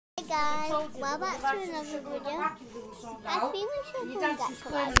guys, welcome back to another video. I think we should come back to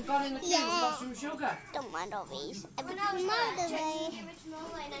life. Yeah. Don't mind all these. Everything out of the way.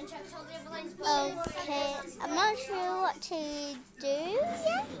 Okay, I'm not sure what to do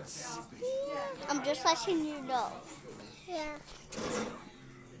yet. I'm just letting you know. Yeah.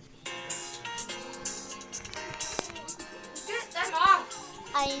 Get them off!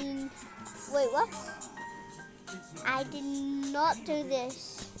 Wait, what? I did not do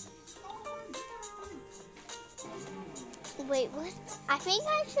this. Wait, what? I think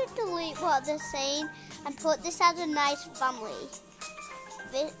I should delete what they're saying and put this as a nice family.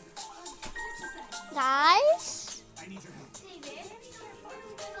 Guys?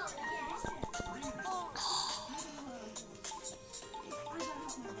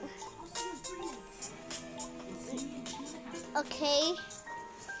 Okay.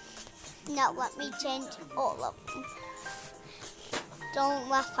 Now let me change all of them. Don't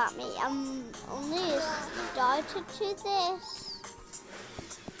laugh at me. I'm only started to this.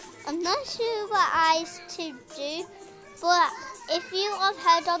 I'm not sure what I to do, but if you have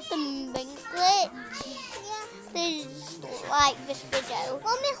heard of the Mink glitch, please like this video.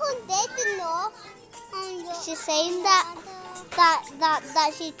 She's saying that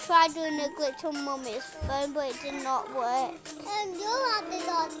she tried doing a glitch on Mummy's phone, but it did not work.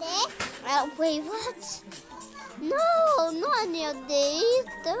 Wait, what? No, not any of these.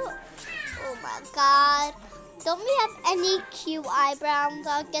 Don't. Oh my god. Don't we have any cute eyebrows?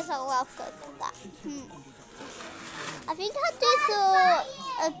 I guess I'll have to go for that. I think I did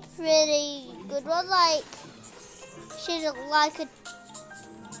a pretty good one. Like, she's like a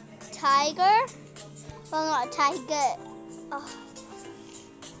tiger. Well, not a tiger. Oh.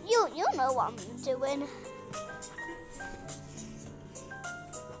 You know what I'm doing.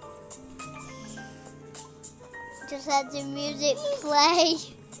 Just had the music play.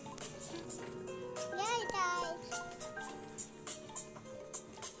 Yeah, it does.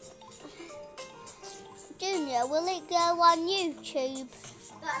 Junior, will it go on YouTube?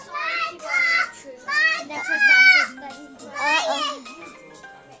 That's all I keep on YouTube. And then press that.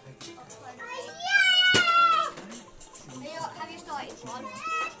 Have you started one?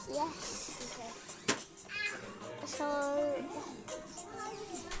 Yes. Okay. So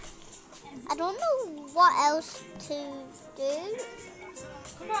I don't know what else to do.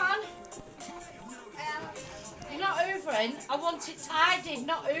 Come on. You're not hoovering. I want it tidied,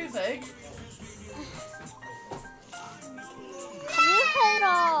 not hoovered. Have you heard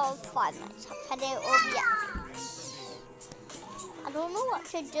of 5 minutes? I've had it all yet. I don't know what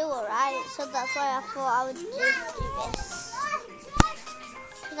to do, alright? So that's why I thought I would just do this.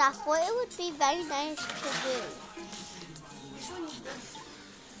 Because I thought it would be very nice to do.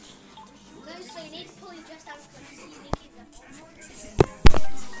 So you need to pull your dress down because you need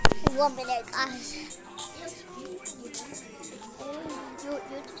to 1 minute, guys.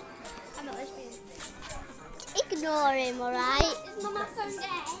 I'm not listening. Ignore him, alright? Is my phone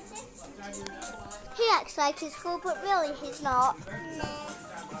dead? He acts like he's cool, but really he's not. No.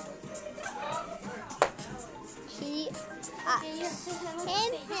 He acts.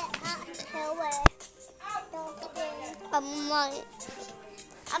 I'm like,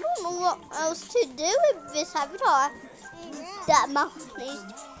 I don't know what else to do with this, have you not? That mouth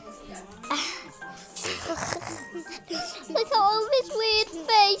needs. Look at all these weird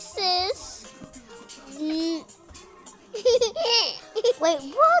faces. Wait,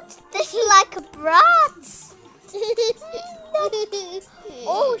 what? This is like a brat.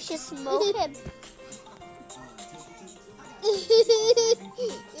 Oh, she's smoking.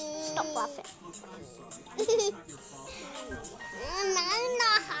 Stop laughing.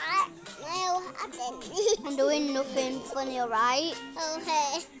 I'm doing nothing funny, alright?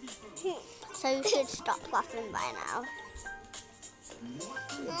 Okay. So you should stop laughing by now.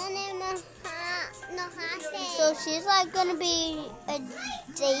 So she's like gonna be a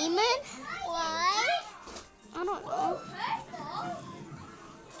demon? Why? I don't know.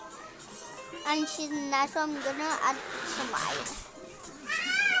 And she's nice, so I'm gonna add some light.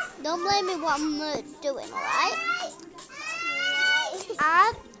 Don't blame me what I'm doing, alright?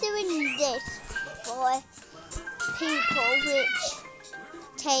 I'm doing this for people which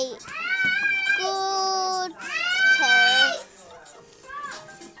take good care.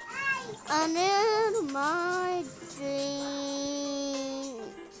 And in my dream,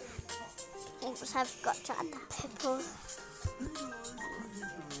 oops, I've got to add that pepper.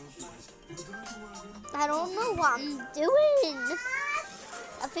 I don't know what I'm doing.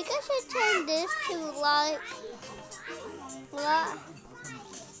 I think I should turn this to like that.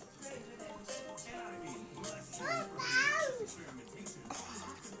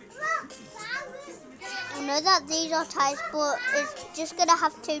 know that these are ties, but it's just gonna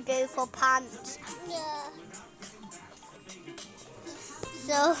have to do for pants. Yeah.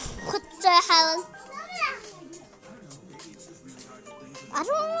 So, what the hell? I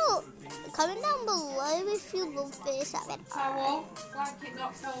don't know. Comment down below if you love this. Towel, like it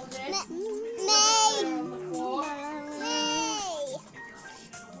got folded. May.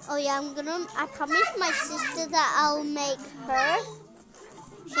 Oh yeah, I promised my sister that I'll make her.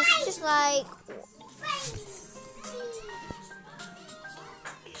 She's just like,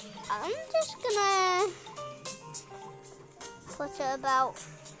 I'm just gonna put it about.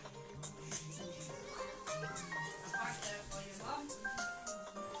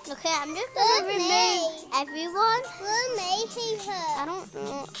 Okay, I'm just gonna remove everyone. We're making her. I don't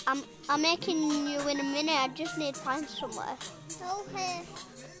know. I'm making you in a minute. I just need to find somewhere. Okay.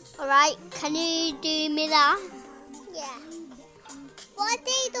 Alright, can you do me that? Yeah. What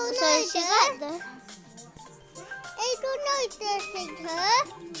they don't know she's like this. I don't know this in her.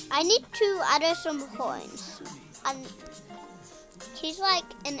 I need to add her some coins. And she's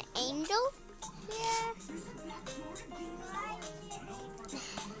like an angel. Yeah.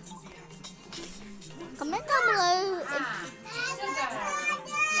 Comment down below.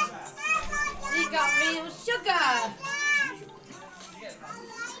 You got real sugar.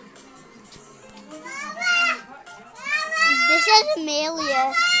 This is Amelia.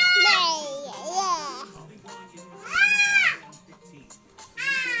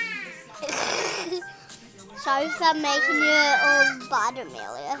 Sorry for making you all bad,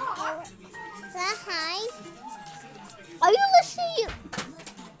 Amelia. Hi. Are you listening?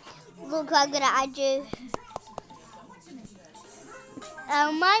 Look, I'm gonna add you.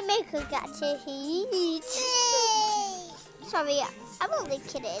 I might make her get to heat. Sorry, I'm only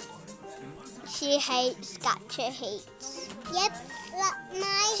kidding. She hates gacha hates. Yep,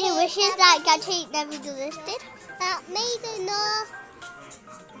 she wishes that gacha hate never existed. That me, no.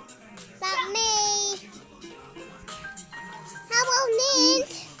 That me. How about me?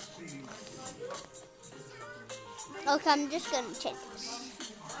 Okay, I'm just gonna check this.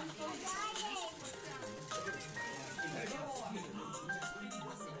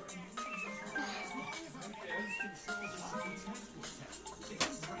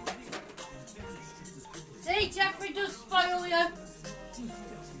 See, Jeffrey does spoil you.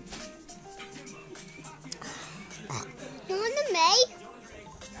 You want to make?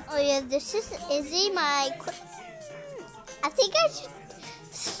 Oh yeah, this is Izzy, my. I think I should.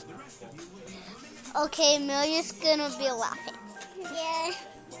 Okay, Amelia's gonna be laughing. Yeah.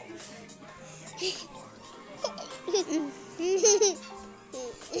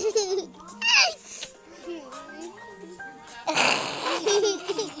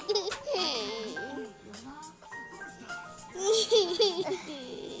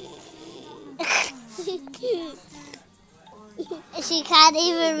 She can't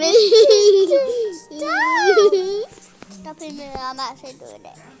even resist. Stop it, I'm actually doing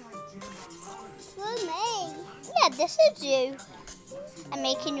it. For me? Yeah, this is you. I'm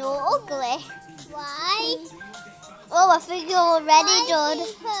making you ugly. Why? Oh, I think you're already done.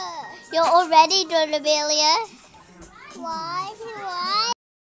 You're already done, Amelia. Why?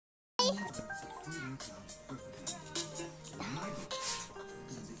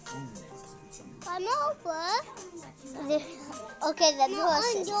 I'm over. Okay, then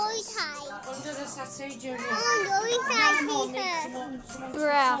Under the sausage, Junior.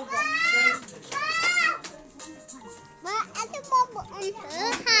 Bruh.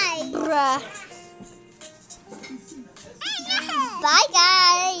 Bruh. Bye,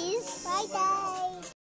 guys. Bye, guys.